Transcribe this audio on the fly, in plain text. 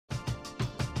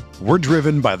We're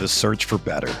driven by the search for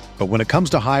better. But when it comes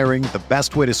to hiring, the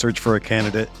best way to search for a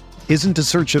candidate isn't to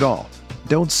search at all.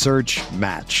 Don't search,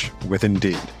 match with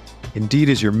Indeed. Indeed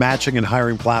is your matching and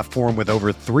hiring platform with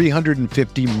over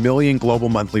 350 million global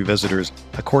monthly visitors,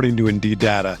 according to Indeed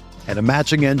data, and a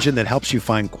matching engine that helps you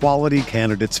find quality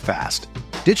candidates fast.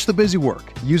 Ditch the busy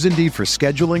work. Use Indeed for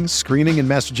scheduling, screening, and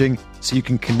messaging so you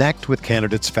can connect with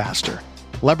candidates faster.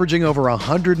 Leveraging over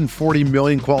 140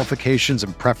 million qualifications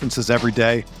and preferences every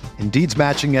day, Indeed's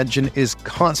matching engine is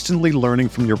constantly learning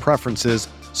from your preferences,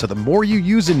 so the more you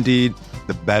use Indeed,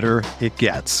 the better it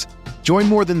gets. Join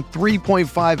more than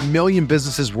 3.5 million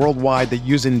businesses worldwide that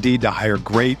use Indeed to hire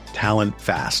great talent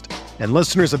fast. And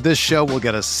listeners of this show will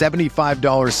get a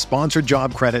 $75 sponsored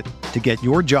job credit to get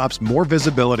your jobs more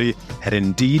visibility at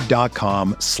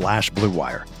Indeed.com/Blue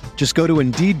Wire. Just go to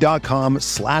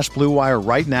Indeed.com/Blue Wire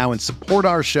right now and support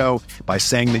our show by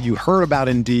saying that you heard about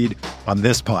Indeed on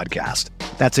this podcast.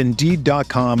 That's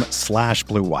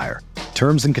Indeed.com/Blue Wire.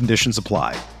 Terms and conditions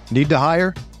apply. Need to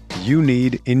hire? You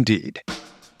need Indeed.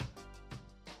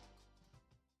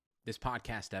 This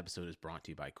podcast episode is brought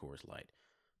to you by Coors Light.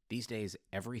 These days,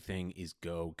 everything is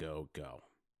go, go, go.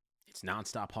 It's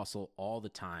nonstop hustle all the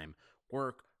time.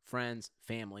 Work, friends,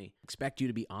 family, expect you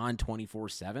to be on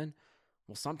 24/7.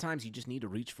 Well, sometimes you just need to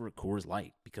reach for a Coors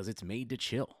Light because it's made to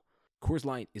chill. Coors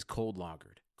Light is cold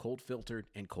lagered, cold filtered,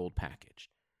 and cold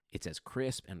packaged. It's as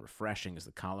crisp and refreshing as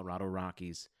the Colorado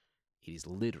Rockies. It is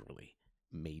literally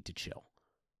made to chill.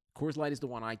 Coors Light is the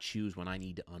one I choose when I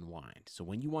need to unwind. So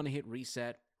when you want to hit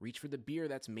reset, reach for the beer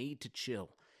that's made to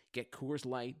chill. Get Coors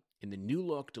Light in the new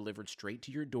look delivered straight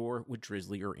to your door with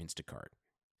Drizzly or Instacart.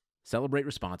 Celebrate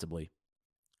responsibly.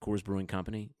 Coors Brewing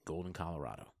Company, Golden,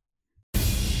 Colorado.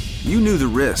 You knew the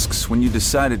risks when you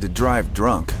decided to drive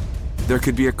drunk. There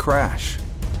could be a crash.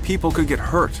 People could get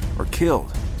hurt or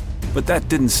killed. But that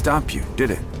didn't stop you, did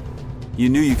it? You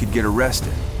knew you could get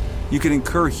arrested. You could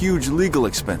incur huge legal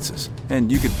expenses,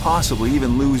 and you could possibly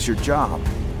even lose your job.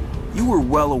 You were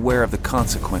well aware of the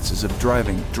consequences of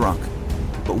driving drunk.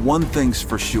 But one thing's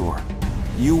for sure.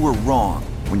 You were wrong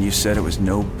when you said it was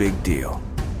no big deal.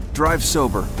 Drive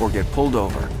sober or get pulled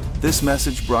over. This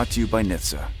message brought to you by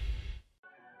NHTSA.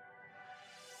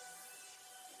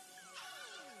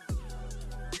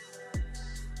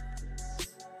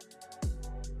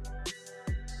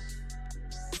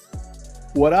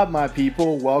 What up, my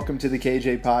people? Welcome to the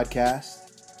KJ Podcast.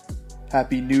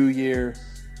 Happy New Year.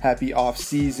 Happy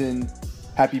off-season.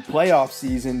 Happy playoff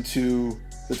season to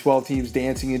the 12 teams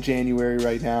dancing in January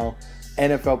right now.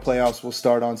 NFL playoffs will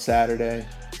start on Saturday.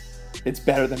 It's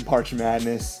better than March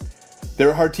Madness.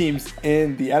 There are teams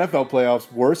in the NFL playoffs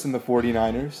worse than the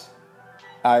 49ers.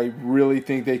 I really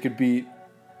think they could beat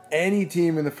any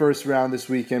team in the first round this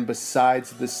weekend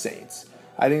besides the Saints.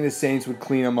 I think the Saints would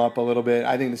clean them up a little bit.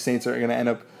 I think the Saints are going to end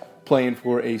up playing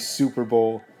for a Super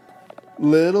Bowl.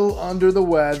 Little under the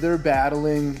weather,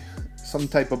 battling some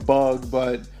type of bug,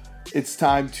 but it's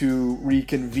time to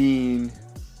reconvene.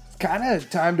 It's kind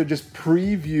of time to just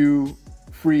preview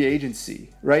free agency.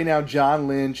 Right now, John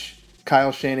Lynch,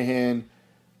 Kyle Shanahan,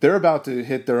 they're about to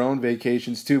hit their own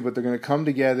vacations too, but they're going to come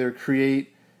together,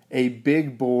 create a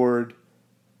big board,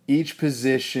 each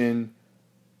position,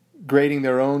 grading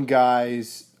their own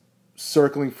guys,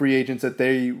 circling free agents that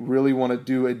they really want to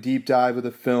do a deep dive of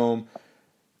the film.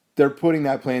 They're putting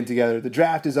that plan together. The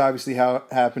draft is obviously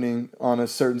happening on a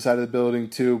certain side of the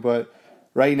building too, but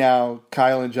right now,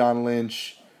 Kyle and John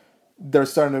Lynch, they're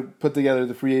starting to put together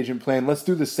the free agent plan. Let's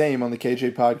do the same on the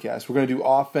KJ Podcast. We're going to do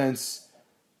offense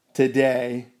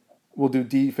today. We'll do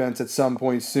defense at some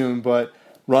point soon, but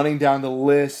running down the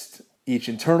list, each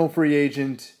internal free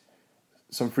agent,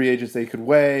 some free agents they could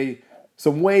weigh,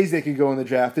 some ways they could go in the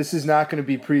draft. This is not going to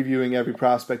be previewing every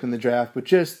prospect in the draft, but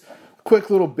just a quick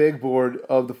little big board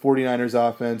of the 49ers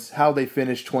offense, how they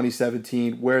finished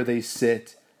 2017, where they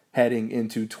sit heading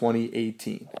into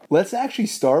 2018. Let's actually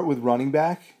start with running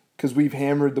back, because we've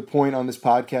hammered the point on this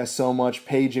podcast so much.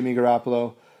 Pay Jimmy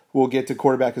Garoppolo. We'll get to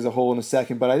quarterback as a whole in a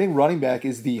second, but I think running back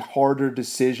is the harder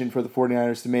decision for the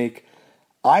 49ers to make.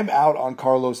 I'm out on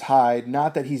Carlos Hyde.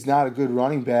 Not that he's not a good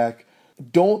running back.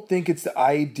 Don't think it's the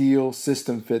ideal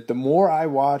system fit. The more I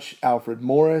watch Alfred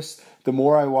Morris, the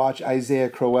more I watch Isaiah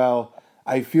Crowell,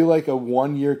 I feel like a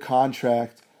one-year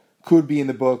contract could be in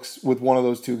the books with one of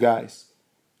those two guys.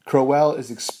 Crowell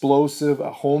is explosive,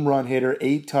 a home run hitter,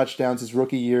 8 touchdowns his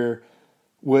rookie year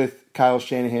with Kyle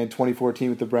Shanahan,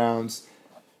 2014 with the Browns.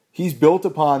 He's built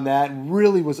upon that and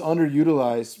really was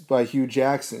underutilized by Hugh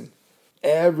Jackson.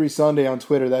 Every Sunday on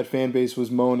Twitter, that fan base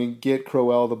was moaning, get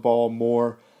Crowell the ball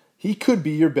more. He could be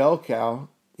your bell cow.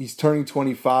 He's turning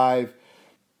 25.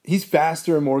 he's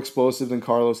faster and more explosive than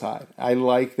Carlos Hyde. I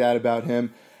like that about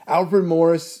him. Alfred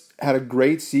Morris had a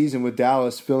great season with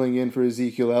Dallas, filling in for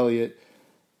Ezekiel Elliott.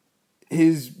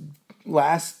 His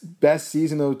last best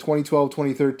season, though,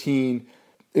 2012-2013,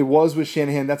 it was with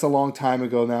Shanahan. That's a long time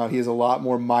ago now. He has a lot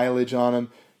more mileage on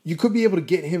him. You could be able to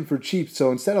get him for cheap.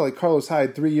 So instead of like Carlos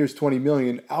Hyde, 3 years, $20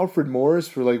 million, Alfred Morris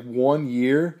for like 1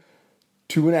 year,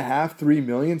 $2.5, $3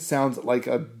 million sounds like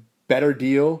a better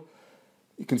deal.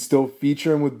 You can still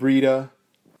feature him with Breida.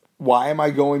 Why am I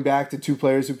going back to two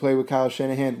players who play with Kyle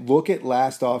Shanahan? Look at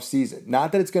last offseason.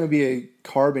 Not that it's going to be a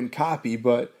carbon copy,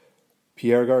 but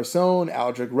Pierre Garçon,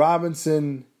 Aldrick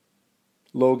Robinson,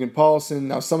 Logan Paulson.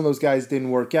 Now, some of those guys didn't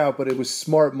work out, but it was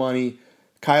smart money.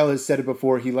 Kyle has said it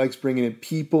before. He likes bringing in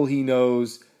people he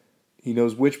knows. He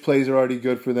knows which plays are already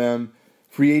good for them.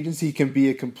 Free agency can be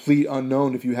a complete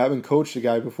unknown if you haven't coached a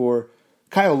guy before.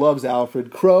 Kyle loves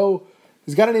Alfred. Crow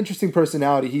has got an interesting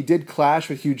personality. He did clash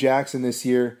with Hugh Jackson this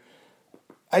year.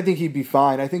 I think he'd be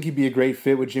fine. I think he'd be a great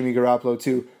fit with Jimmy Garoppolo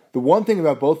too. The one thing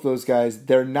about both of those guys,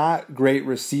 they're not great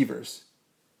receivers.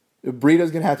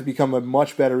 Breida's going to have to become a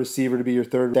much better receiver to be your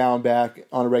third down back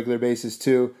on a regular basis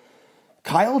too.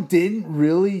 Kyle didn't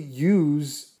really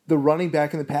use the running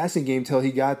back in the passing game till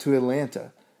he got to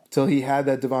Atlanta, till he had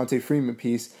that Devontae Freeman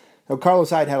piece. Now, Carlos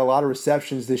Hyde had a lot of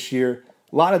receptions this year.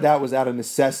 A lot of that was out of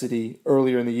necessity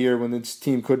earlier in the year when this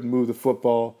team couldn't move the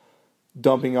football,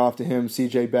 dumping off to him,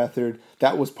 C.J. Beathard.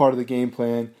 That was part of the game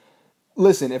plan.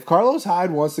 Listen, if Carlos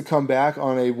Hyde wants to come back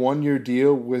on a 1-year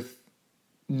deal with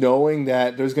knowing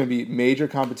that there's going to be major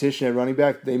competition at running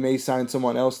back, they may sign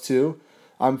someone else too.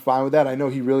 I'm fine with that. I know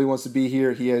he really wants to be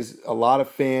here. He has a lot of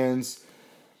fans.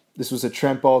 This was a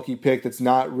Trent Baalke pick that's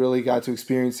not really got to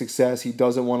experience success. He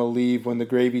doesn't want to leave when the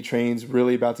gravy train's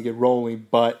really about to get rolling,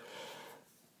 but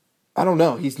I don't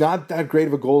know. He's not that great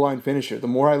of a goal line finisher. The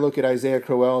more I look at Isaiah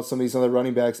Crowell and some of these other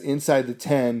running backs inside the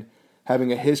 10,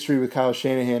 having a history with Kyle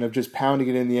Shanahan of just pounding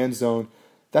it in the end zone,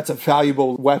 that's a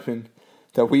valuable weapon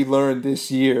that we learned this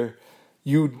year.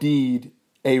 You need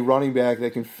a running back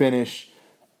that can finish.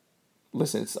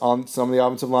 Listen, it's on some of the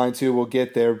offensive line too. We'll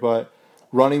get there, but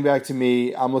running back to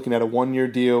me, I'm looking at a 1-year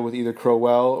deal with either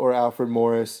Crowell or Alfred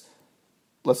Morris.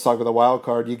 Let's talk about the wild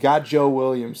card. You got Joe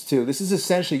Williams too. This is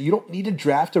essentially, you don't need to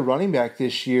draft a running back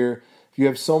this year if you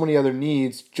have so many other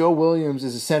needs. Joe Williams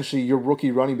is essentially your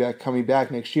rookie running back coming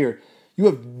back next year. You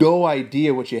have no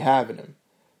idea what you have in him.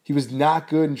 He was not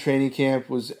good in training camp,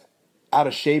 was out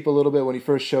of shape a little bit when he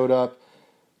first showed up,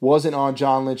 wasn't on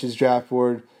John Lynch's draft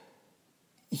board.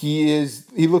 He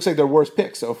looks like their worst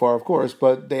pick so far, of course,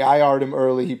 but they IR'd him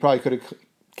early. He probably could have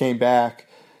came back.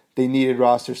 They needed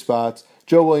roster spots.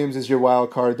 Joe Williams is your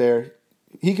wild card there.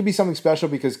 He could be something special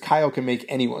because Kyle can make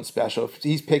anyone special. If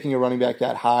he's picking a running back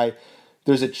that high,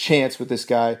 there's a chance with this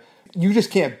guy. You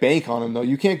just can't bank on him, though.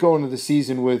 You can't go into the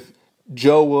season with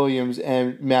Joe Williams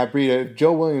and Matt Breida. If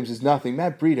Joe Williams is nothing,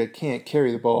 Matt Breida can't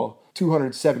carry the ball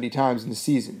 270 times in the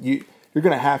season. You're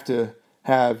going to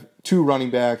have two running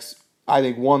backs. I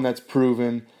think one that's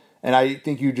proven, and I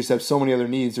think you just have so many other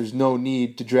needs. There's no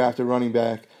need to draft a running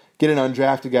back. Get an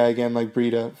undrafted guy again like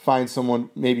Breida. Find someone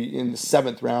maybe in the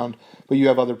 7th round, but you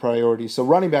have other priorities. So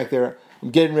running back there, I'm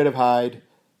getting rid of Hyde,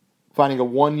 finding a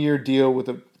 1-year deal with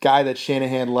a guy that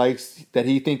Shanahan likes, that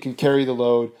he think can carry the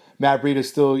load. Matt Breida is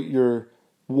still your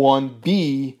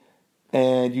 1B,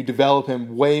 and you develop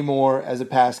him way more as a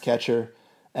pass catcher,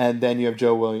 and then you have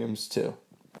Joe Williams too.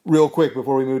 Real quick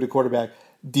before we move to quarterback,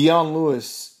 Dion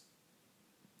Lewis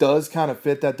does kind of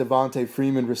fit that Devontae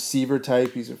Freeman receiver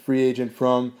type. He's a free agent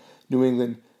from New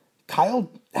England.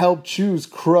 Kyle helped choose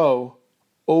Crow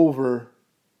over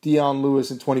Dion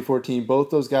Lewis in 2014. Both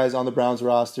those guys on the Browns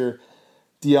roster.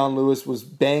 Dion Lewis was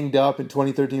banged up in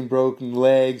 2013, broken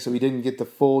leg, so he didn't get the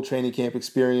full training camp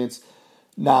experience.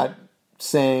 Not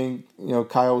saying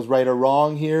Kyle was right or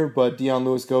wrong here, but Dion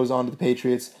Lewis goes on to the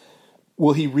Patriots.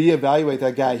 Will he reevaluate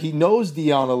that guy? He knows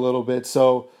Dion a little bit,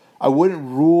 so I wouldn't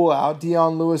rule out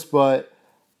Dion Lewis, but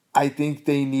I think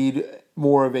they need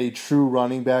more of a true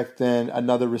running back than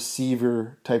another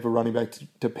receiver type of running back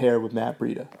to pair with Matt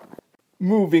Breida.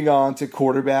 Moving on to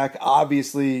quarterback,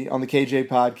 obviously on the KJ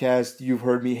podcast, you've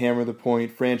heard me hammer the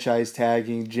point. Franchise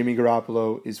tagging Jimmy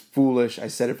Garoppolo is foolish. I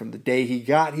said it from the day he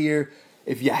got here.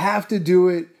 If you have to do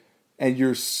it and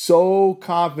you're so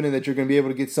confident that you're going to be able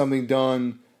to get something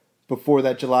done before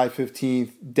that July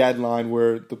 15th deadline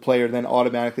where the player then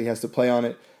automatically has to play on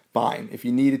it, fine. If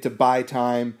you needed to buy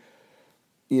time,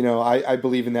 I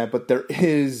believe in that. But there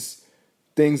is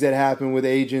things that happen with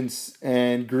agents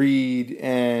and greed,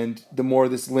 and the more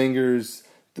this lingers,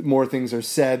 the more things are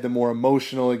said, the more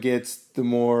emotional it gets, the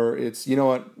more it's,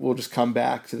 we'll just come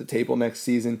back to the table next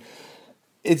season.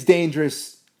 it's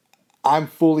dangerous. I'm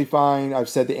fully fine. I've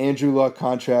said the Andrew Luck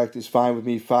contract is fine with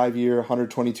me. 5-year,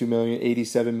 $122 million,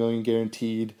 $87 million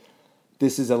guaranteed.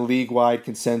 This is a league-wide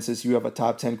consensus. You have a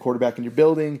top 10 quarterback in your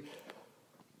building.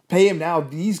 Pay him now.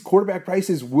 These quarterback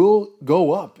prices will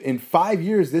go up. In 5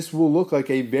 years, this will look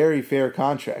like a very fair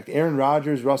contract. Aaron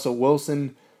Rodgers, Russell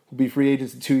Wilson will be free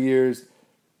agents in 2 years.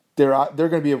 They're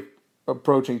going to be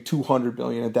approaching $200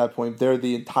 million at that point. They're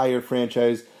the entire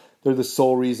franchise. They're the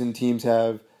sole reason teams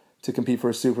have to compete for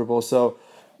a Super Bowl. So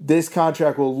this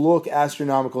contract will look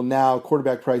astronomical now.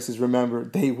 Quarterback prices, remember,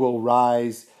 they will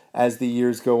rise as the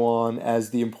years go on, as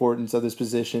the importance of this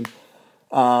position.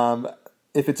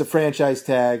 If it's a franchise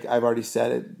tag, I've already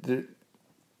said it.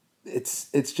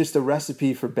 It's just a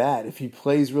recipe for bad. If he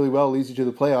plays really well, leads you to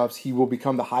the playoffs, he will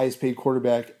become the highest paid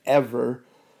quarterback ever.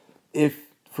 If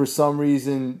for some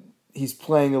reason he's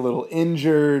playing a little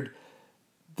injured,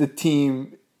 the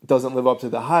team doesn't live up to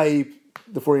the hype,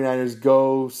 the 49ers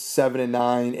go 7-9,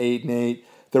 8-8.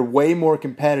 They're way more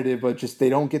competitive, but just they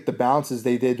don't get the bounces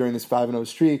they did during this 5-0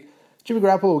 streak. Jimmy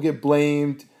Garoppolo will get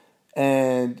blamed,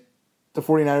 and the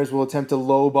 49ers will attempt to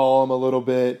lowball him a little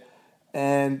bit,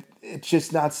 and it's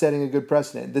just not setting a good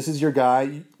precedent. This is your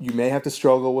guy. You may have to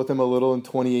struggle with him a little in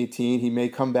 2018. He may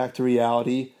come back to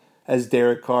reality, as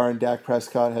Derek Carr and Dak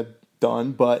Prescott have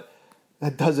done, but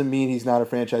that doesn't mean he's not a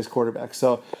franchise quarterback.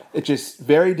 So it's just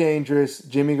very dangerous.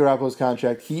 Jimmy Garoppolo's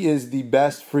contract, he is the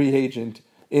best free agent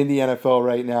in the NFL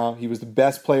right now. He was the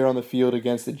best player on the field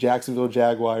against the Jacksonville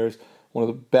Jaguars, one of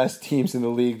the best teams in the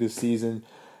league this season.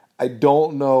 I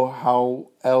don't know how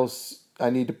else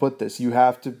I need to put this. You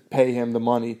have to pay him the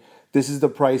money. This is the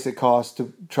price it costs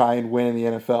to try and win in the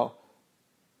NFL.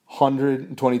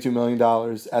 $122 million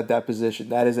at that position.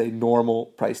 That is a normal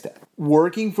price tag.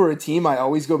 Working for a team, I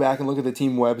always go back and look at the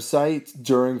team website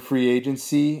during free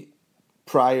agency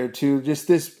prior to just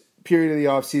this period of the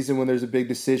offseason when there's a big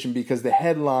decision, because the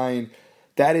headline,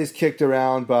 that is kicked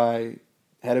around by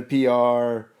head of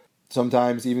PR,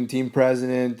 sometimes even team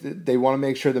president. They want to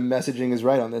make sure the messaging is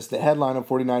right on this. The headline on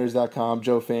 49ers.com,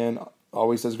 Joe Fan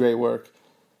always does great work.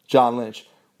 John Lynch,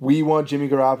 we want Jimmy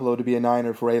Garoppolo to be a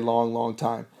Niner for a long, long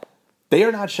time. They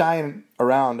are not shying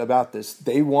around about this.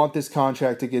 They want this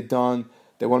contract to get done.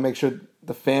 They want to make sure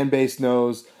the fan base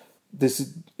knows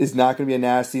this is not going to be a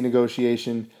nasty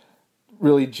negotiation.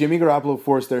 Really, Jimmy Garoppolo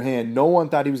forced their hand. No one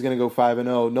thought he was going to go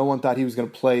 5-0. No one thought he was going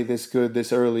to play this good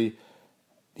this early.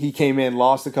 He came in,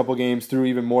 lost a couple games, threw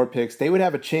even more picks. They would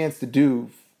have a chance to do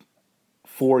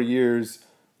 4 years,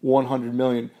 $100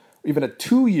 million, even a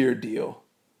 2-year deal,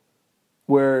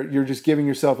 where you're just giving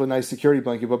yourself a nice security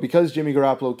blanket. But because Jimmy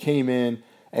Garoppolo came in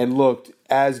and looked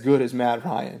as good as Matt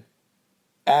Ryan,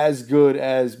 as good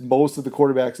as most of the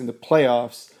quarterbacks in the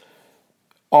playoffs,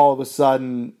 all of a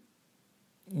sudden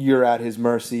you're at his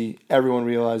mercy. Everyone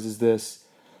realizes this.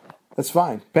 That's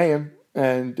fine. Pay him.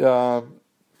 And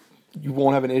you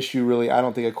won't have an issue, really, I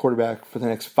don't think, a quarterback for the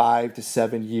next 5 to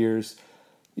 7 years.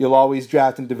 You'll always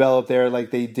draft and develop there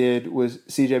like they did with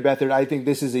C.J. Beathard. I think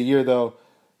this is a year, though,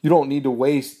 you don't need to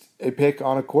waste a pick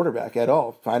on a quarterback at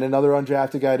all. Find another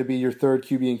undrafted guy to be your third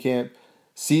QB in camp.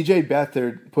 C.J.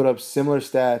 Beathard put up similar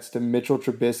stats to Mitchell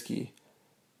Trubisky.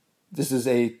 This is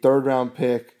a third-round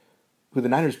pick who the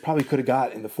Niners probably could have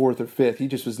got in the 4th or 5th. He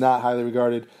just was not highly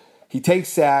regarded. He takes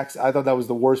sacks. I thought that was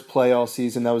the worst play all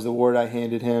season. That was the award I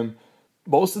handed him.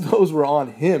 Most of those were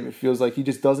on him. It feels like he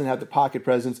just doesn't have the pocket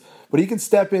presence. But he can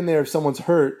step in there if someone's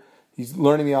hurt. He's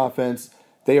learning the offense.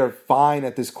 They are fine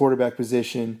at this quarterback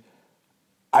position.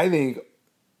 I think,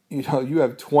 you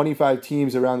have 25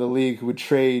 teams around the league who would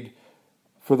trade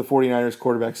for the 49ers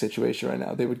quarterback situation right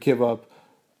now. They would give up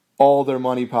all their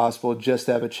money possible just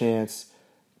to have a chance.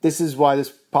 This is why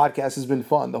this podcast has been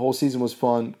fun. The whole season was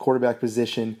fun. Quarterback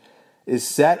position is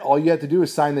set. All you have to do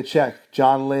is sign the check.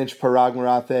 John Lynch, Parag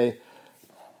Marathe.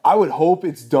 I would hope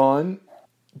it's done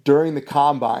during the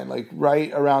combine, like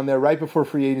right around there, right before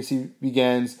free agency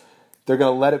begins. They're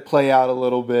going to let it play out a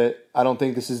little bit. I don't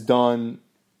think this is done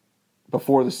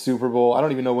before the Super Bowl. I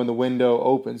don't even know when the window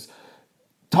opens.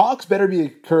 Talks better be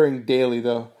occurring daily,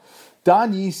 though.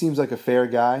 Don Yee seems like a fair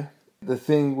guy. The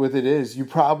thing with it is, you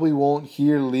probably won't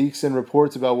hear leaks and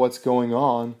reports about what's going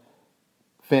on.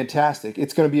 Fantastic.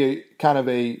 It's going to be a kind of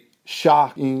a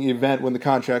shocking event when the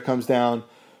contract comes down.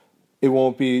 It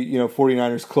won't be,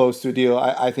 49ers close to a deal.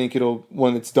 I think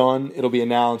when it's done, it'll be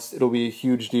announced. It'll be a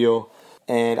huge deal.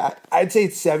 And I'd say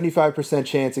it's 75%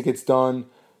 chance it gets done,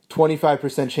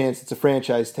 25% chance it's a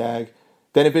franchise tag.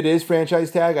 Then if it is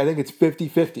franchise tag, I think it's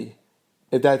 50-50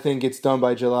 if that thing gets done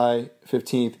by July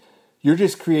 15th. You're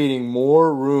just creating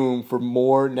more room for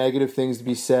more negative things to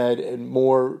be said and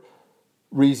more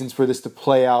reasons for this to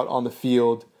play out on the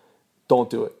field, don't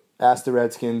do it. Ask the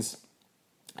Redskins.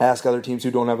 Ask other teams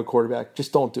who don't have a quarterback.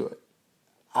 Just don't do it.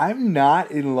 I'm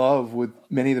not in love with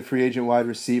many of the free agent wide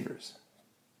receivers.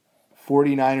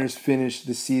 49ers finished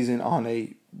the season on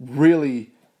a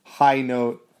really high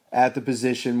note at the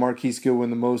position. Marquise Goodwin,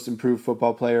 the most improved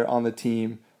football player on the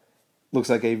team, looks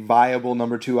like a viable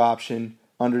number 2 option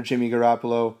under Jimmy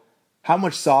Garoppolo. How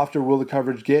much softer will the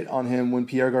coverage get on him when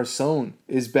Pierre Garçon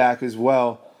is back as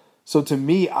well? So to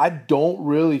me, I don't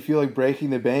really feel like breaking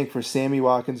the bank for Sammy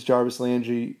Watkins, Jarvis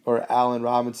Landry, or Allen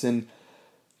Robinson.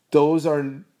 Those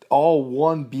are all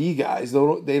 1B guys.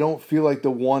 They don't feel like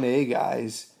the 1A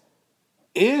guys.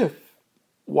 If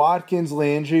Watkins,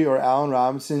 Landry, or Allen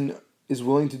Robinson is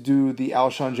willing to do the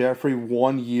Alshon Jeffrey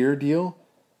 1-year deal,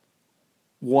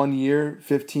 1 year,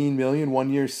 $15 million, 1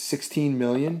 year, $16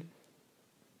 million,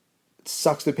 it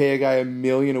sucks to pay a guy $1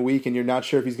 million a week and you're not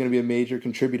sure if he's going to be a major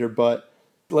contributor, but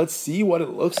let's see what it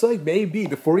looks like. Maybe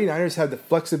the 49ers have the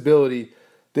flexibility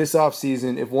this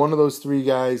offseason. If one of those 3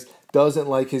 guys doesn't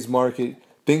like his market,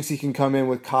 thinks he can come in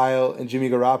with Kyle and Jimmy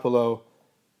Garoppolo,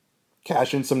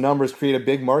 cash in some numbers, create a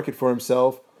big market for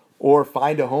himself, or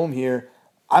find a home here,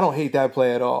 I don't hate that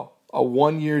play at all. A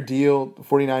 1-year deal, the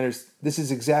 49ers, this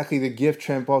is exactly the gift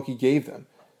Trent Baalke gave them.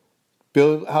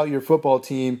 Build out your football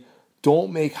team.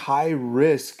 Don't make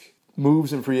high-risk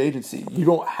moves in free agency. You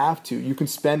don't have to. You can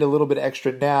spend a little bit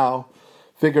extra now,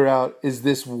 figure out, is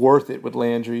this worth it with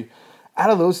Landry? Out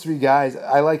of those 3 guys,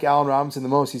 I like Allen Robinson the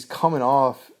most. He's coming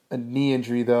off a knee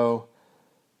injury, though.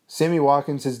 Sammy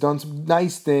Watkins has done some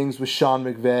nice things with Sean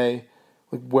McVay.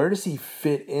 Like, where does he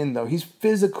fit in, though? He's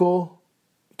physical.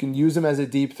 You can use him as a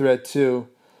deep threat, too.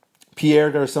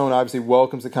 Pierre Garçon obviously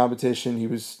welcomes the competition. He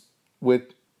was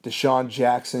with Deshaun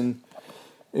Jackson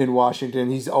in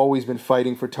Washington. He's always been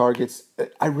fighting for targets.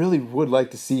 I really would like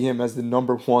to see him as the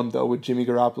number 1, though, with Jimmy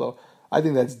Garoppolo. I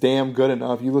think that's damn good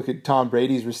enough. You look at Tom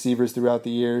Brady's receivers throughout the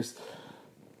years.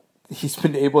 He's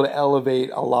been able to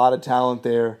elevate a lot of talent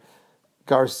there.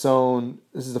 Garçon,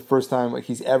 this is the first time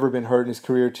he's ever been hurt in his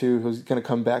career, too. He's going to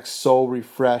come back so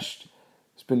refreshed.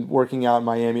 He's been working out in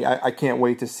Miami. I can't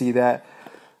wait to see that.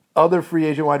 Other free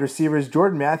agent wide receivers,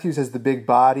 Jordan Matthews has the big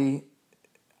body.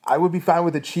 I would be fine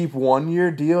with a cheap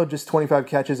 1-year deal, just 25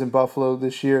 catches in Buffalo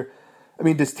this year. I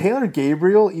mean, does Taylor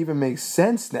Gabriel even make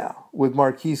sense now with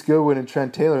Marquise Goodwin and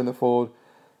Trent Taylor in the fold?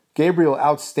 Gabriel,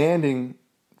 outstanding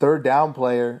third down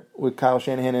player with Kyle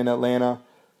Shanahan in Atlanta.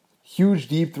 Huge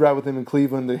deep threat with him in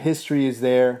Cleveland. The history is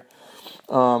there.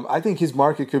 I think his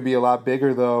market could be a lot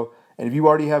bigger, though. And if you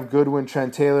already have Goodwin,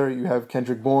 Trent Taylor, you have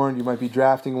Kendrick Bourne, you might be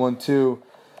drafting one too.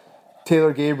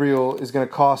 Taylor Gabriel is going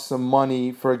to cost some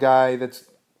money for a guy that's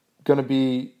going to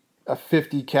be a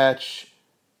 50-catch,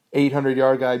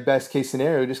 800-yard guy, best case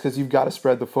scenario, just because you've got to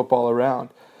spread the football around.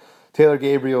 Taylor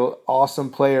Gabriel, awesome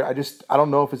player. I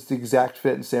don't know if it's the exact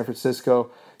fit in San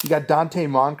Francisco. You got Dante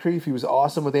Moncrief. He was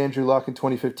awesome with Andrew Luck in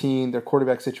 2015. Their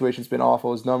quarterback situation's been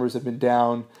awful. His numbers have been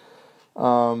down.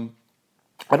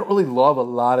 I don't really love a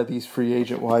lot of these free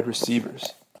agent wide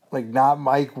receivers. Like, not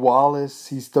Mike Wallace.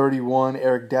 He's 31.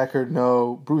 Eric Deckard,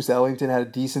 no. Bruce Ellington had a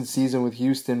decent season with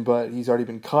Houston, but he's already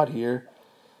been cut here.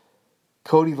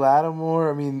 Cody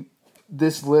Lattimore, I mean,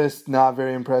 this list, not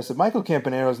very impressive. Michael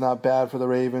Campanero's not bad for the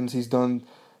Ravens. He's done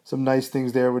some nice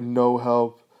things there with no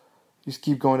help. Just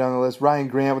keep going down the list. Ryan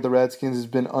Grant with the Redskins has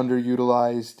been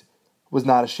underutilized. Was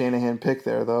not a Shanahan pick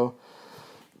there, though.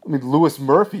 I mean, Louis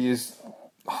Murphy is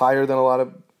higher than a lot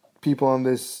of people on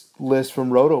this list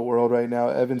from Roto World right now.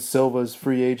 Evan Silva's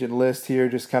free agent list here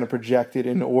just kind of projected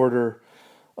in order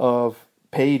of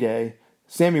payday.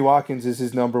 Sammy Watkins is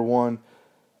his number 1.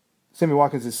 Sammy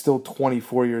Watkins is still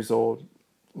 24 years old.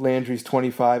 Landry's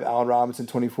 25. Allen Robinson,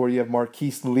 24. You have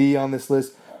Marquise Lee on this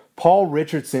list. Paul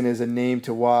Richardson is a name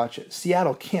to watch.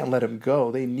 Seattle can't let him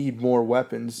go. They need more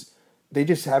weapons. They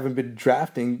just haven't been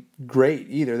drafting great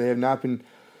either. They have not been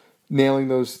nailing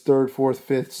those 3rd, 4th,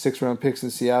 5th, 6th round picks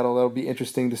in Seattle. That'll be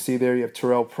interesting to see there. You have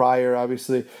Terrell Pryor,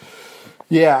 obviously.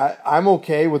 Yeah, I'm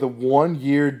okay with a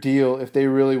 1-year deal if they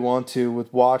really want to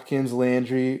with Watkins,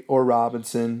 Landry, or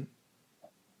Robinson.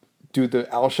 Do the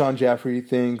Alshon Jeffrey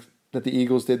thing that the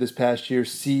Eagles did this past year.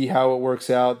 See how it works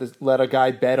out. Let a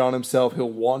guy bet on himself. He'll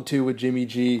want to with Jimmy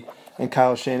G and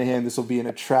Kyle Shanahan. This will be an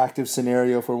attractive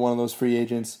scenario for one of those free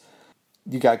agents.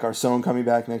 You got Garçon coming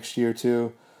back next year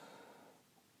too.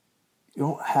 You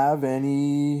don't have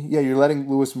any... Yeah, you're letting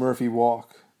Louis Murphy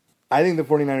walk. I think the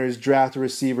 49ers draft a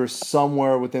receiver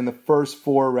somewhere within the first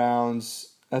 4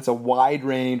 rounds. That's a wide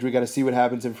range. We got to see what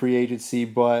happens in free agency,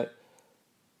 but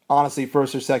honestly,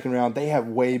 1st or 2nd round, they have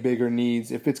way bigger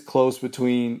needs. If it's close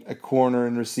between a corner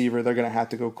and receiver, they're going to have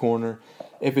to go corner.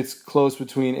 if it's close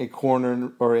between a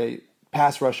corner or a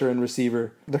pass rusher and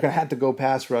receiver, they're going to have to go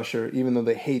pass rusher, even though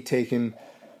they hate taking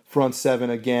front seven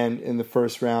again in the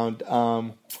first round.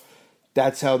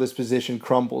 That's how this position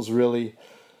crumbles, really.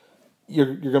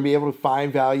 You're going to be able to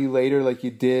find value later like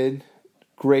you did.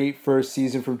 Great first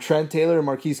season from Trent Taylor and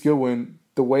Marquise Goodwin.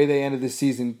 The way they ended the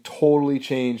season totally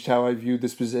changed how I viewed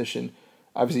this position.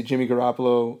 Obviously, Jimmy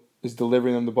Garoppolo is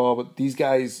delivering them the ball, but these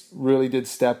guys really did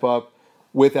step up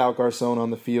without Garcon on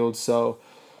the field. So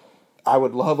I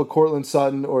would love a Courtland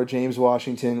Sutton or a James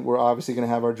Washington. We're obviously going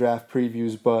to have our draft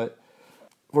previews, but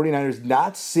 49ers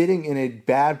not sitting in a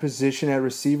bad position at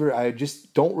receiver. I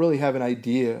just don't really have an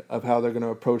idea of how they're going to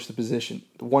approach the position.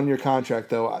 The 1-year contract,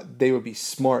 though, they would be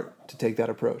smart to take that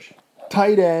approach.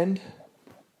 Tight end.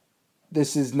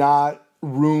 This is not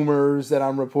rumors that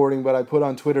I'm reporting, but I put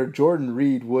on Twitter, Jordan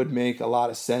Reed would make a lot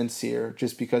of sense here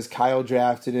just because Kyle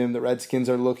drafted him. The Redskins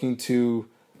are looking to,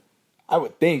 I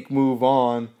would think, move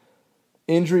on.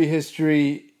 Injury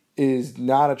history is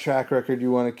not a track record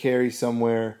you want to carry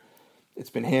somewhere. It's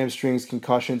been hamstrings,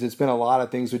 concussions. It's been a lot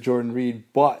of things with Jordan Reed.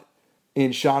 But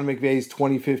in Sean McVay's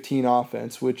 2015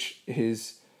 offense, which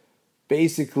is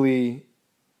basically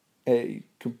a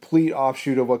complete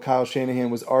offshoot of what Kyle Shanahan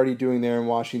was already doing there in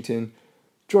Washington,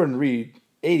 Jordan Reed,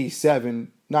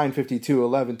 87, 952,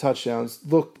 11 touchdowns,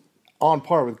 looked on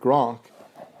par with Gronk.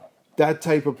 That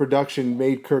type of production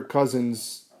made Kirk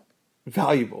Cousins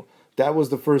valuable. That was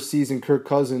the first season Kirk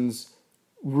Cousins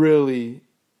really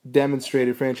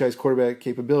demonstrated franchise quarterback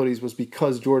capabilities, was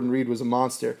because Jordan Reed was a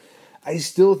monster. I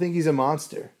still think he's a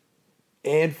monster.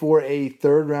 And for a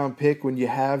third-round pick, when you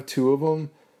have two of them,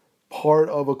 part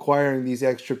of acquiring these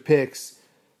extra picks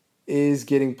is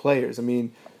getting players. I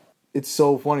mean, it's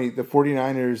so funny. The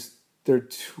 49ers, their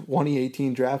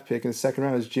 2018 draft pick in the second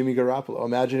round is Jimmy Garoppolo.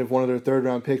 Imagine if one of their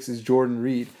third-round picks is Jordan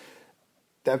Reed.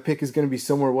 That pick is going to be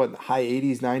somewhere, in the high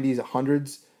 80s, 90s,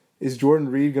 100s. Is Jordan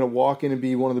Reed going to walk in and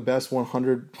be one of the best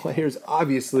 100 players?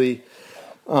 Obviously.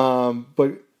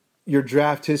 But your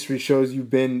draft history shows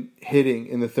you've been hitting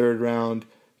in the third round.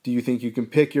 Do you think you can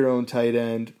pick your own tight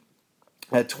end?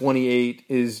 At 28,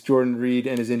 is Jordan Reed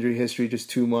and his injury history just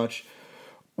too much?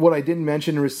 What I didn't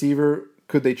mention, a receiver,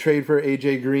 could they trade for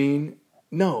A.J. Green?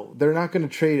 No, they're not going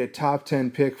to trade a top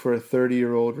 10 pick for a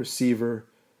 30-year-old receiver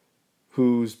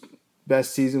whose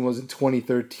best season was in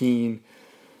 2013.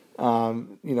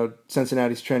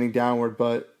 Cincinnati's trending downward,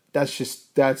 but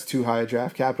that's too high a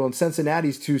draft capital. And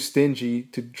Cincinnati's too stingy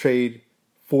to trade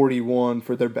 41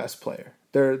 for their best player.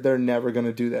 They're never going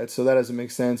to do that, so that doesn't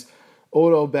make sense.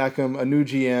 Odell Beckham, a new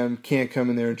GM, can't come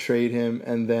in there and trade him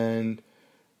and then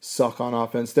suck on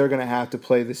offense. They're going to have to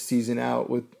play this season out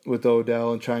with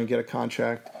Odell and try and get a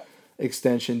contract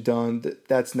extension done.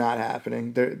 That's not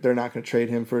happening. They're not going to trade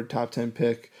him for a top 10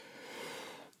 pick.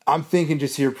 I'm thinking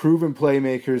just here, proven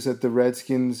playmakers that the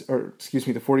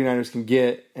 49ers can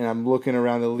get, and I'm looking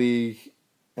around the league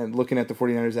and looking at the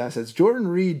 49ers assets. Jordan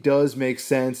Reed does make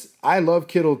sense. I love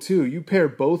Kittle too. You pair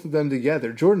both of them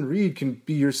together. Jordan Reed can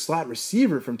be your slot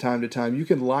receiver from time to time. You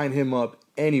can line him up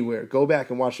anywhere. Go back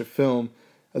and watch a film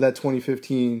of that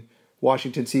 2015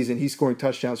 Washington season. He's scoring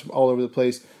touchdowns from all over the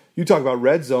place. You talk about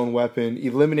red zone weapon,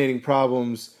 eliminating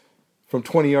problems from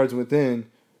 20 yards within.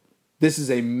 This is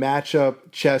a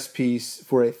matchup chess piece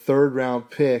for a third-round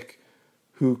pick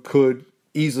who could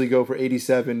easily go for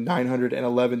 87,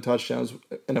 911 touchdowns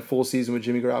in a full season with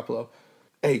Jimmy Garoppolo.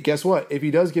 Hey, guess what? If he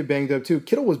does get banged up too,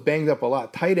 Kittle was banged up a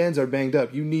lot. Tight ends are banged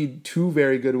up. You need two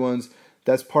very good ones.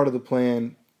 That's part of the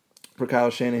plan for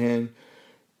Kyle Shanahan.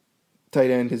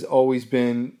 Tight end has always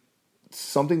been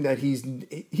something that he's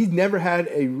never had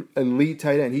a elite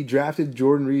tight end. He drafted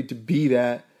Jordan Reed to be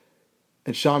that,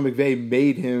 and Sean McVay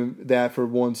made him that for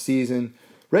one season.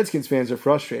 Redskins fans are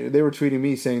frustrated. They were tweeting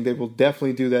me saying they will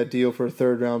definitely do that deal for a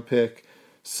third-round pick.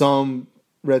 Some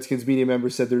Redskins media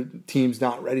members said their team's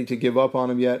not ready to give up on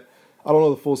him yet. I don't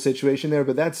know the full situation there,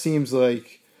 but that seems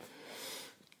like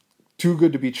too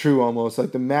good to be true almost.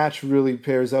 Like the match really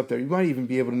pairs up there. You might even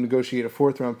be able to negotiate a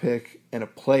fourth-round pick and a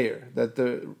player that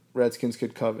the Redskins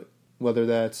could covet, whether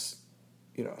that's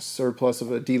a surplus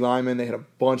of a D lineman. They had a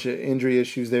bunch of injury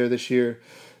issues there this year.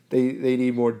 They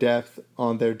need more depth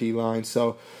on their D-line.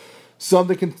 So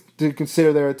something to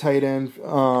consider there at tight end.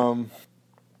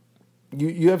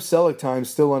 You have Seligheim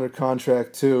still under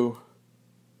contract too.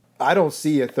 I don't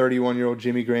see a 31-year-old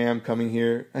Jimmy Graham coming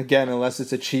here, again, unless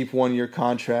it's a cheap 1-year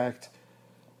contract.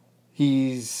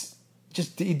 He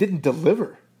didn't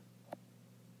deliver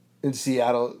in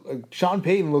Seattle. Sean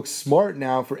Payton looks smart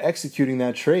now for executing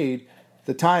that trade. At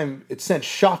the time, it sent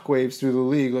shockwaves through the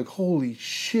league. Like, holy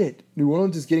shit, New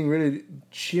Orleans is getting rid of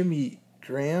Jimmy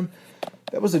Graham.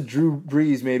 that was a Drew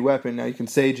Brees made weapon. Now you can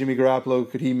say Jimmy Garoppolo,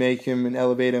 could he make him and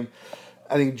elevate him?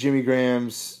 I think Jimmy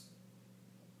Graham's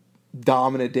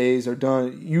dominant days are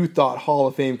done. You thought Hall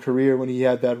of Fame career when he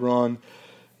had that run.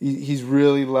 He's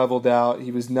really leveled out.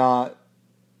 He was not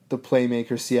the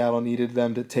playmaker Seattle needed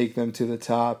them to take them to the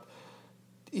top.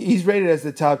 He's rated as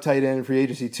the top tight end in free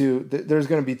agency too. There's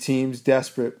going to be teams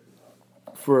desperate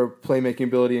for playmaking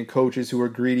ability and coaches who are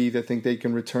greedy that think they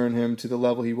can return him to the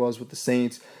level he was with the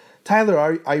Saints.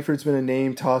 Tyler Eifert's been a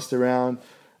name tossed around.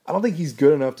 I don't think he's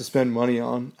good enough to spend money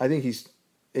on. I think he's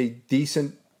a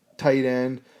decent tight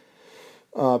end.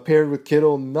 Paired with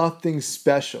Kittle, nothing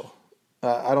special.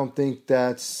 I don't think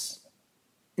that's,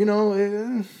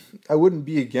 I wouldn't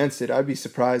be against it. I'd be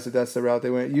surprised if that's the route they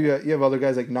went. You have other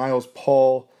guys like Niles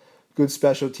Paul, good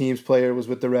special teams player, was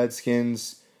with the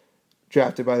Redskins,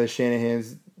 drafted by the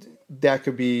Shanahans. That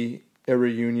could be a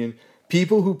reunion.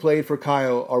 People who played for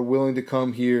Kyle are willing to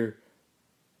come here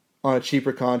on a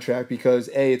cheaper contract because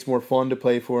A, it's more fun to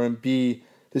play for him. B,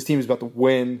 this team is about to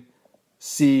win.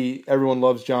 C, everyone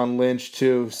loves John Lynch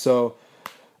too. So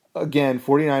again,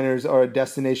 49ers are a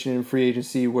destination in free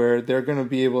agency where they're going to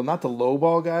be able not to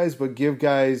lowball guys, but give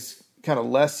guys kind of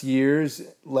less years,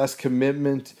 less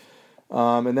commitment.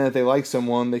 And then if they like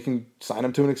someone, they can sign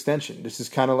them to an extension. This is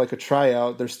kind of like a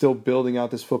tryout. They're still building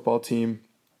out this football team.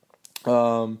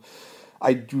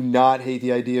 I do not hate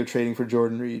the idea of trading for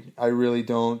Jordan Reed. I really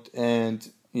don't. And,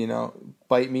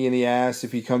 bite me in the ass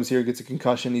if he comes here, gets a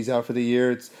concussion, he's out for the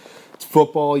year. It's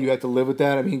football. You have to live with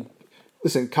that. I mean,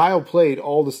 listen, Kyle played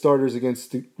all the starters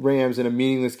against the Rams in a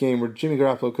meaningless game where Jimmy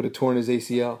Garoppolo could have torn his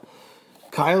ACL.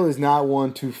 Kyle is not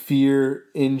one to fear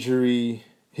injury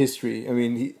history. I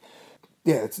mean,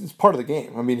 it's part of the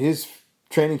game. I mean, his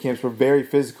training camps were very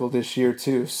physical this year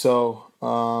too, so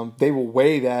they will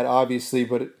weigh that, obviously,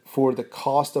 but for the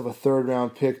cost of a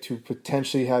third-round pick to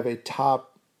potentially have a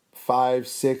top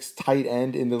 5-6 tight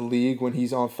end in the league when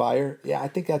he's on fire, I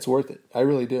think that's worth it. I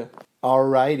really do.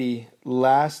 Alrighty,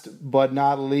 last but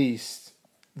not least,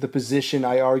 the position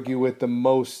I argue with the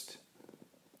most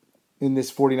in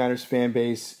this 49ers fan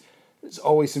base. There's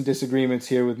always some disagreements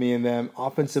here with me and them.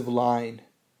 Offensive line.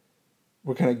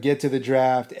 We're going to get to the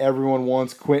draft. Everyone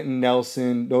wants Quentin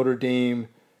Nelson, Notre Dame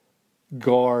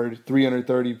guard,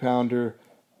 330-pounder,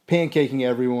 pancaking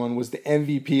everyone, was the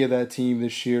MVP of that team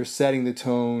this year, setting the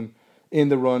tone in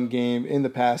the run game, in the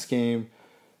pass game.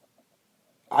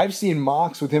 I've seen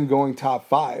mocks with him going top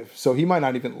 5, so he might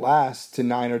not even last to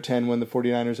 9 or 10 when the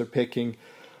 49ers are picking.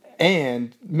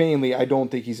 And mainly, I don't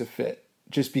think he's a fit.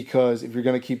 Just because if you're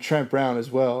going to keep Trent Brown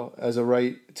as well as a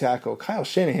right tackle, Kyle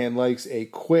Shanahan likes a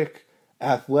quick,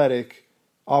 athletic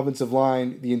offensive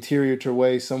line, the interior to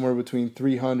weigh somewhere between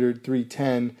 300,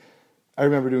 310. I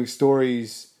remember doing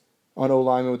stories on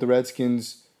O-linemen with the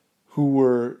Redskins who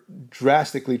were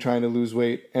drastically trying to lose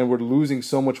weight and were losing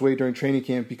so much weight during training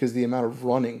camp because of the amount of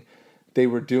running they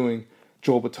were doing.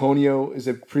 Joel Bitonio is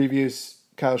a previous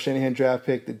Kyle Shanahan draft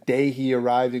pick. The day he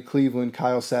arrived in Cleveland,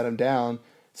 Kyle sat him down,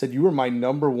 said, "You were my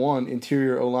number one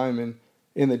interior O-lineman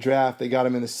in the draft." They got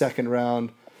him in the second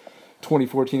round,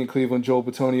 2014 in Cleveland. Joel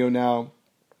Bitonio now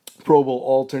Pro Bowl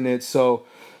alternate. So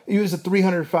he was a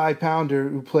 305-pounder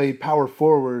who played power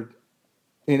forward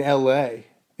in L.A.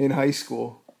 in high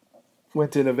school.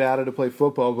 Went to Nevada to play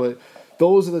football, but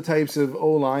those are the types of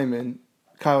O-linemen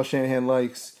Kyle Shanahan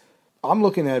likes. I'm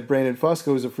looking at Brandon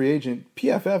Fusco as a free agent.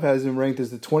 PFF has him ranked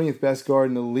as the 20th best guard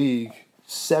in the league,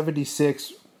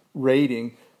 76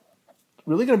 rating.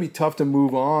 Really going to be tough to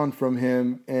move on from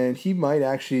him, and he might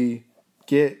actually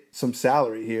get some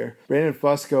salary here. Brandon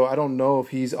Fusco, I don't know if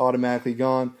he's automatically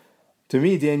gone. To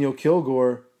me, Daniel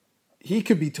Kilgore, he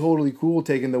could be totally cool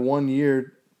taking the 1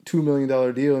 year, $2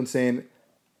 million deal and saying,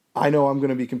 I know I'm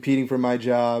going to be competing for my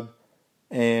job,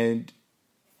 and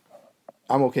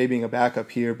I'm okay being a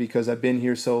backup here because I've been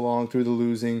here so long through the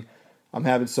losing. I'm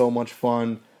having so much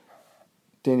fun.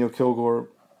 Daniel Kilgore,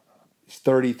 he's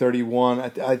 30, 31.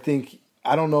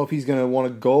 I don't know if he's going to want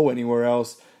to go anywhere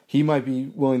else. He might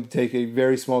be willing to take a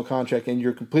very small contract, and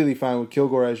you're completely fine with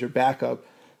Kilgore as your backup,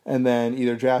 and then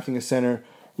either drafting a center,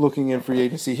 looking in free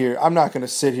agency here. I'm not going to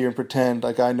sit here and pretend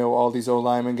like I know all these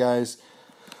O-lineman guys.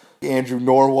 Andrew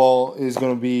Norwell is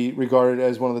going to be regarded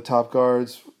as one of the top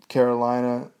guards.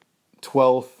 Carolina,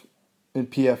 12th in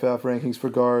PFF rankings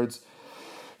for guards.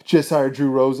 Just hired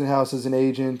Drew Rosenhaus as an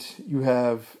agent. You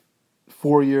have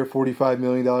 4-year, $45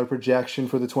 million projection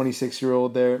for the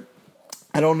 26-year-old there.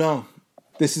 I don't know.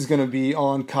 This is going to be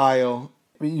on Kyle.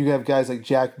 You have guys like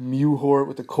Jack Mewhort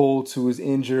with the Colts who was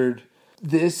injured.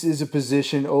 this is a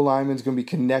position O-lineman's going to be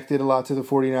connected a lot to the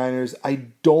 49ers. I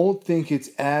don't think it's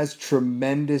as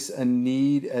tremendous a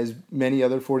need as many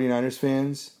other 49ers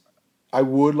fans. I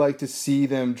would like to see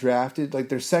them drafted. Like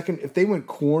their second, if they went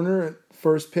corner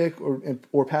first pick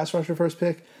or pass rusher first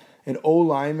pick, an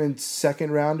O-lineman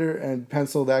second rounder and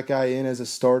pencil that guy in as a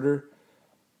starter,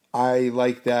 I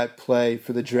like that play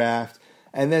for the draft.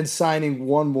 And then signing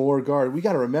one more guard. We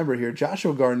got to remember here,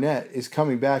 Joshua Garnett is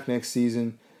coming back next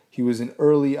season. He was an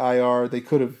early IR. They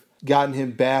could have gotten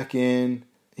him back in.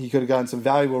 He could have gotten some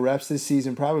valuable reps this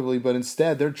season probably, but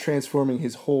instead they're transforming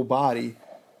his whole body.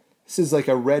 This is like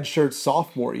a redshirt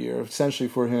sophomore year essentially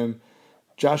for him.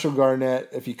 Joshua Garnett,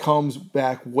 if he comes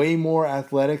back way more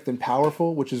athletic than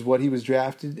powerful, which is what he was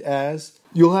drafted as,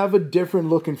 you'll have a different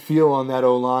look and feel on that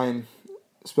O-line,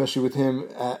 especially with him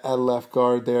at left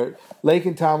guard there.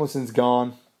 Laken Tomlinson's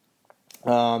gone.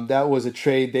 That was a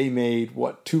trade they made,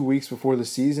 2 weeks before the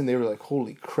season? They were like,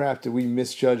 holy crap, did we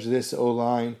misjudge this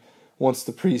O-line once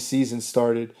the preseason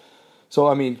started? So,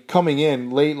 I mean, coming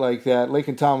in late like that,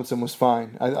 Laken Tomlinson was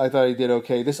fine. I thought he did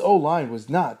okay. This O-line was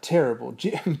not terrible.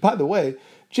 By the way,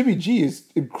 Jimmy G is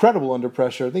incredible under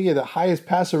pressure. I think he had the highest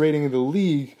passer rating in the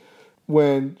league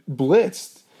when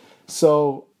blitzed.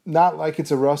 So, not like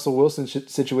it's a Russell Wilson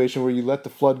situation where you let the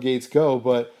floodgates go,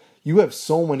 but you have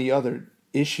so many other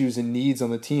issues and needs on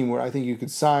the team where I think you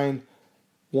could sign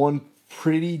one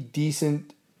pretty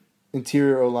decent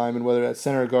interior O-lineman, whether that's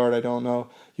center or guard, I don't know.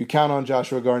 You count on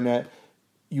Joshua Garnett.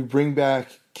 You bring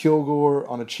back Kilgore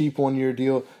on a cheap one-year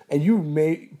deal, and you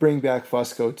may bring back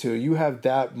Fusco too. You have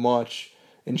that much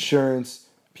insurance.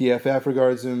 PFF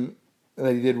regards him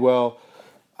that he did well.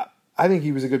 I think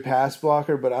he was a good pass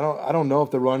blocker, but I don't know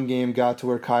if the run game got to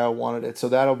where Kyle wanted it. So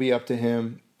that'll be up to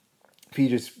him. If he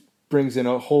just brings in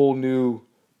a whole new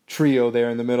trio there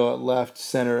in the middle at left,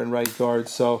 center, and right guard.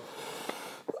 So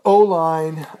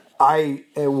O-line, I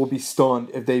will be stunned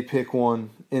if they pick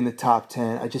one in the top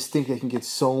 10. I just think they can get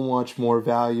so much more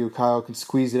value. Kyle can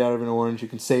squeeze it out of an orange. You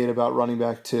can say it about running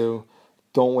back too.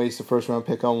 Don't waste a first-round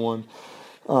pick on one.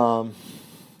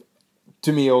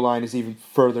 To me, O-line is even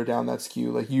further down that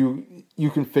skew. Like you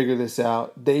can figure this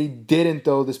out. They didn't,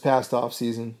 though, this past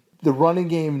offseason. The running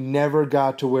game never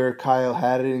got to where Kyle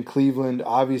had it in Cleveland.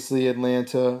 Obviously,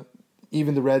 Atlanta,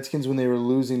 even the Redskins, when they were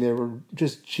losing, they were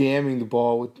just jamming the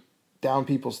ball down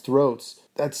people's throats.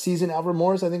 That season, Alfred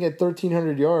Morris, I think, had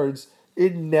 1,300 yards.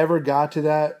 It never got to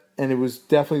that, and it was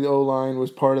definitely the O-line was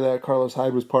part of that. Carlos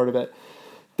Hyde was part of it.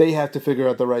 They have to figure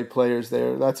out the right players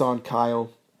there. That's on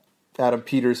Kyle. Adam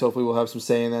Peters hopefully will have some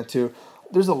say in that too.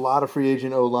 There's a lot of free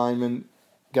agent O-linemen.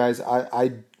 Guys,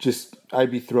 I'd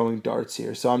be throwing darts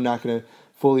here, so I'm not going to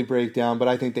fully break down, but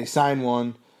I think they sign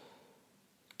one.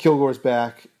 Kilgore's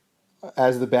back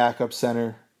as the backup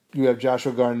center. You have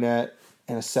Joshua Garnett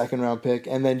and a second-round pick,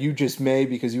 and then you just may,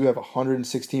 because you have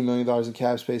 $116 million in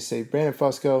cap space, say, Brandon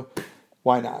Fusco,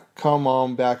 why not? Come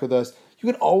on back with us.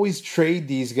 You can always trade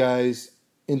these guys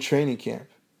in training camp.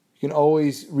 You can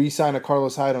always re-sign a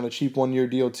Carlos Hyde on a cheap one-year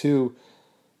deal too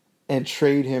and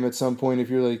trade him at some point if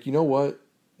you're like, you know what,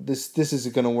 this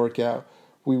isn't going to work out.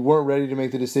 We weren't ready to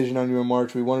make the decision on you in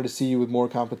March. We wanted to see you with more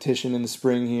competition in the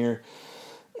spring here.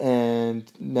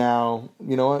 And now,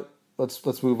 you know what,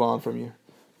 let's move on from you.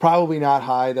 Probably not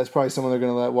Hyde. That's probably someone they're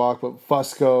going to let walk. But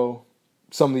Fusco,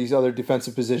 some of these other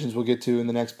defensive positions we'll get to in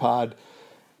the next pod.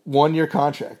 1-year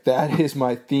contract. That is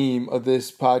my theme of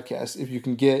this podcast. If you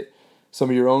can get some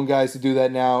of your own guys to do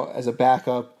that now as a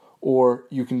backup, or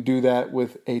you can do that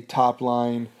with a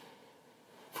top-line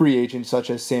free agent such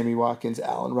as Sammy Watkins,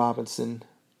 Allen Robinson,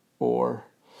 or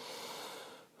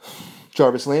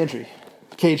Jarvis Landry.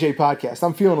 KJ Podcast.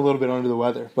 I'm feeling a little bit under the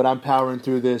weather, but I'm powering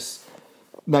through this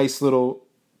nice little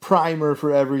primer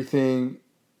for everything.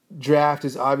 Draft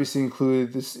is obviously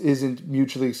included. This isn't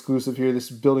mutually exclusive here. This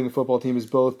building a football team is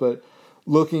both, but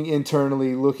looking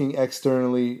internally, looking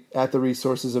externally at the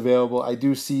resources available, I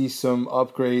do see some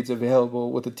upgrades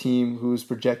available with a team who's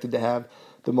projected to have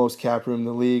the most cap room in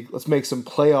the league. Let's make some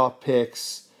playoff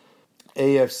picks.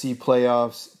 AFC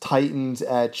playoffs, Titans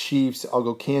at Chiefs. I'll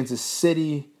go Kansas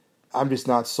City. I'm just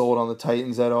not sold on the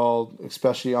Titans at all,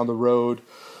 especially on the road.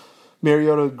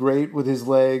 Mariota, great with his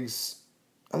legs.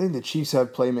 I think the Chiefs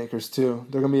have playmakers too.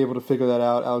 They're going to be able to figure that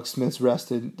out. Alex Smith's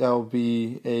rested. That will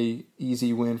be a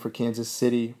easy win for Kansas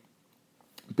City.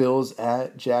 Bills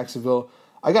at Jacksonville.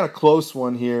 I got a close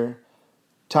one here.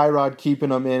 Tyrod keeping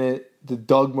them in it. The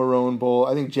Doug Marrone Bowl.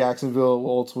 I think Jacksonville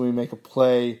will ultimately make a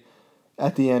play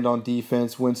at the end on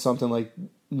defense, win something like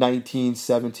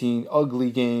 19-17.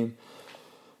 Ugly game.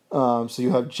 So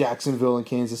you have Jacksonville and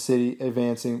Kansas City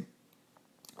advancing.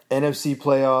 NFC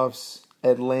playoffs.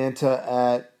 Atlanta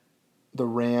at the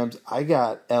Rams. I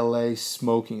got LA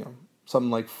smoking them.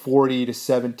 Something like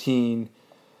 40-17.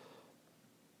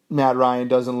 Matt Ryan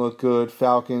doesn't look good.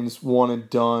 Falcons one and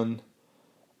done.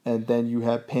 And then you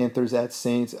have Panthers at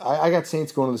Saints. I got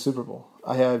Saints going to the Super Bowl.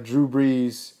 I have Drew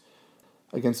Brees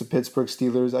against the Pittsburgh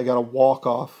Steelers. I got a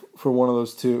walk-off for one of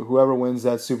those two. Whoever wins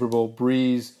that Super Bowl,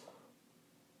 Brees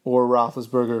or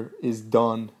Roethlisberger, is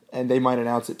done. And they might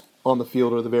announce it on the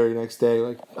field or the very next day.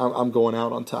 Like, I'm going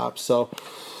out on top. So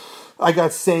I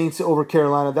got Saints over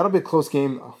Carolina. That'll be a close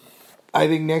game, though. I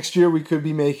think next year we could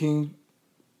be making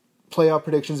playoff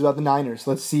predictions about the Niners.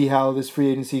 Let's see how this free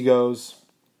agency goes.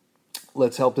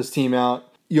 Let's help this team out.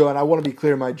 And I want to be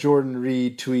clear, my Jordan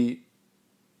Reed tweet,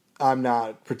 I'm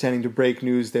not pretending to break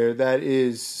news there. That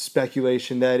is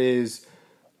speculation. That is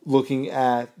looking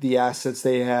at the assets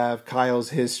they have, Kyle's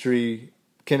history,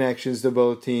 connections to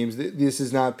both teams. This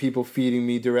is not people feeding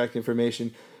me direct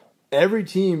information. Every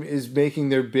team is making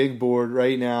their big board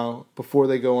right now before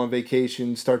they go on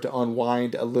vacation, start to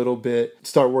unwind a little bit,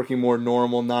 start working more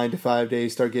normal 9 to 5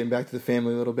 days, start getting back to the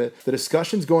family a little bit. The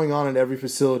discussions going on in every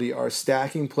facility are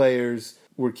stacking players.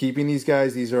 We're keeping these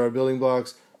guys. These are our building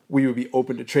blocks. We would be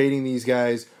open to trading these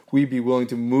guys. We'd be willing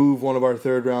to move one of our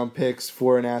third-round picks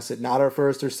for an asset, not our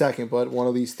first or second, but one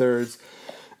of these thirds.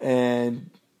 And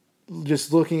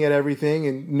just looking at everything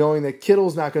and knowing that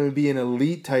Kittle's not going to be an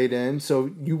elite tight end,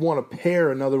 so you want to pair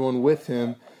another one with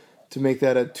him to make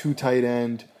that a 2 tight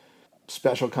end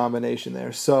special combination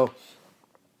there. So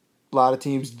a lot of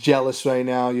teams jealous right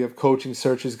now. You have coaching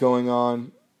searches going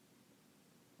on.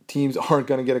 Teams aren't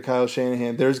going to get a Kyle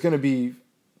Shanahan. There's going to be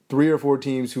 3 or 4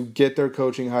 teams who get their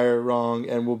coaching hire wrong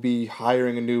and will be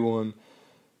hiring a new one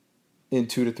in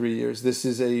 2 to 3 years. This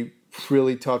is a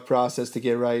really tough process to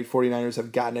get right. 49ers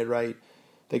have gotten it right.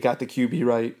 They got the QB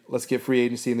right. Let's get free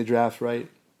agency and the draft right.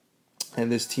 And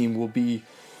this team will be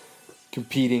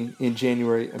competing in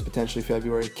January and potentially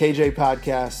February. KJ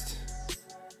Podcast,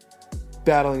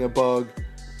 battling a bug.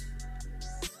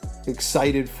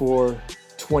 Excited for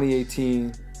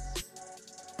 2018.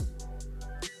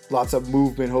 Lots of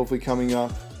movement hopefully coming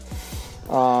up.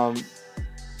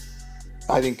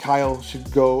 I think Kyle should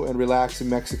go and relax in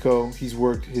Mexico. He's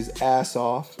worked his ass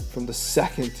off from the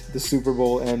second the Super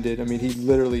Bowl ended. I mean, he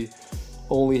literally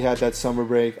only had that summer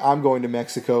break. I'm going to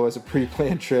Mexico as a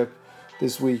pre-planned trip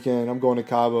this weekend. I'm going to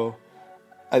Cabo.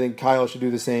 I think Kyle should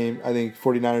do the same. I think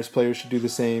 49ers players should do the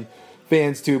same.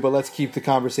 Fans too, but let's keep the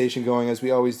conversation going as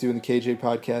we always do in the KJ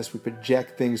Podcast. We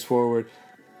project things forward.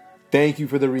 Thank you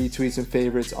for the retweets and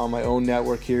favorites on my own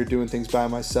network here, doing things by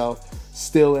myself.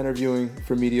 Still interviewing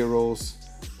for media roles.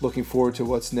 Looking forward to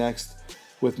what's next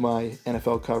with my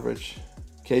NFL coverage.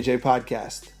 KJ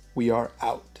Podcast, we are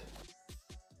out.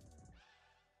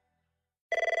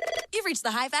 You've reached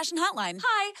the High Fashion Hotline.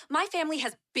 Hi, my family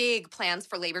has big plans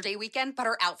for Labor Day weekend, but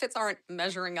our outfits aren't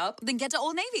measuring up. Then get to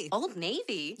Old Navy. Old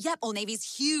Navy? Yep, Old Navy's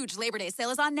huge Labor Day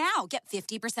sale is on now. Get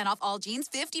 50% off all jeans,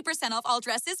 50% off all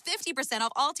dresses, 50%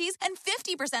 off all tees, and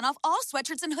 50% off all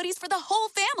sweatshirts and hoodies for the whole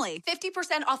family.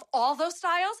 50% off all those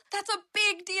styles? That's a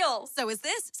big deal. So is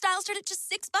this. Styles start at just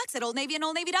 $6 at Old Navy and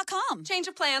OldNavy.com. Change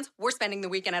of plans. We're spending the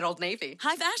weekend at Old Navy.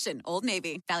 High fashion, Old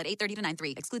Navy. Valid 8/30 to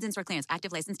 9/3. Excludes in-store clearance.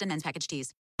 Active licensed and men's package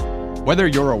tees. Whether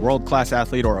you're a world-class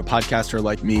athlete or a podcaster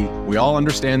like me, we all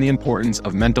understand the importance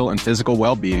of mental and physical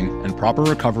well-being and proper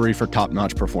recovery for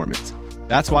top-notch performance.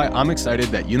 That's why I'm excited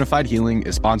that Unified Healing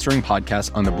is sponsoring podcasts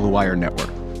on the Blue Wire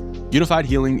Network. Unified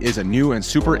Healing is a new and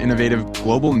super innovative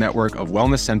global network of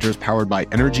wellness centers powered by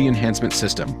Energy Enhancement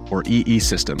System, or EE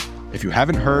System. If you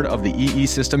haven't heard of the EE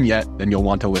System yet, then you'll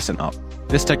want to listen up.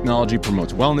 This technology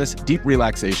promotes wellness, deep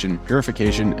relaxation,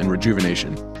 purification, and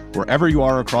rejuvenation. Wherever you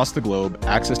are across the globe,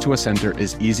 access to a center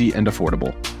is easy and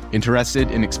affordable. Interested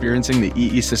in experiencing the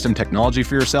EE System technology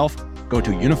for yourself? Go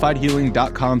to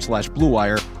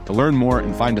unifiedhealing.com/bluewire to learn more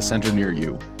and find a center near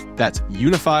you. That's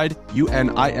unified,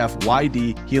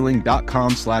 UNIFYD,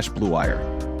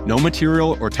 healing.com/bluewire. No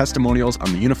material or testimonials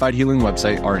on the Unified Healing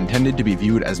website are intended to be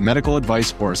viewed as medical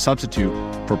advice or a substitute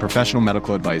for professional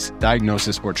medical advice,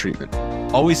 diagnosis, or treatment.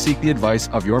 Always seek the advice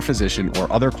of your physician or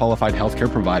other qualified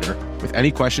healthcare provider with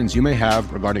any questions you may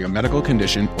have regarding a medical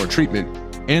condition or treatment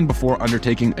and before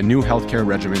undertaking a new healthcare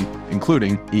regimen,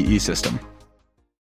 including EE System.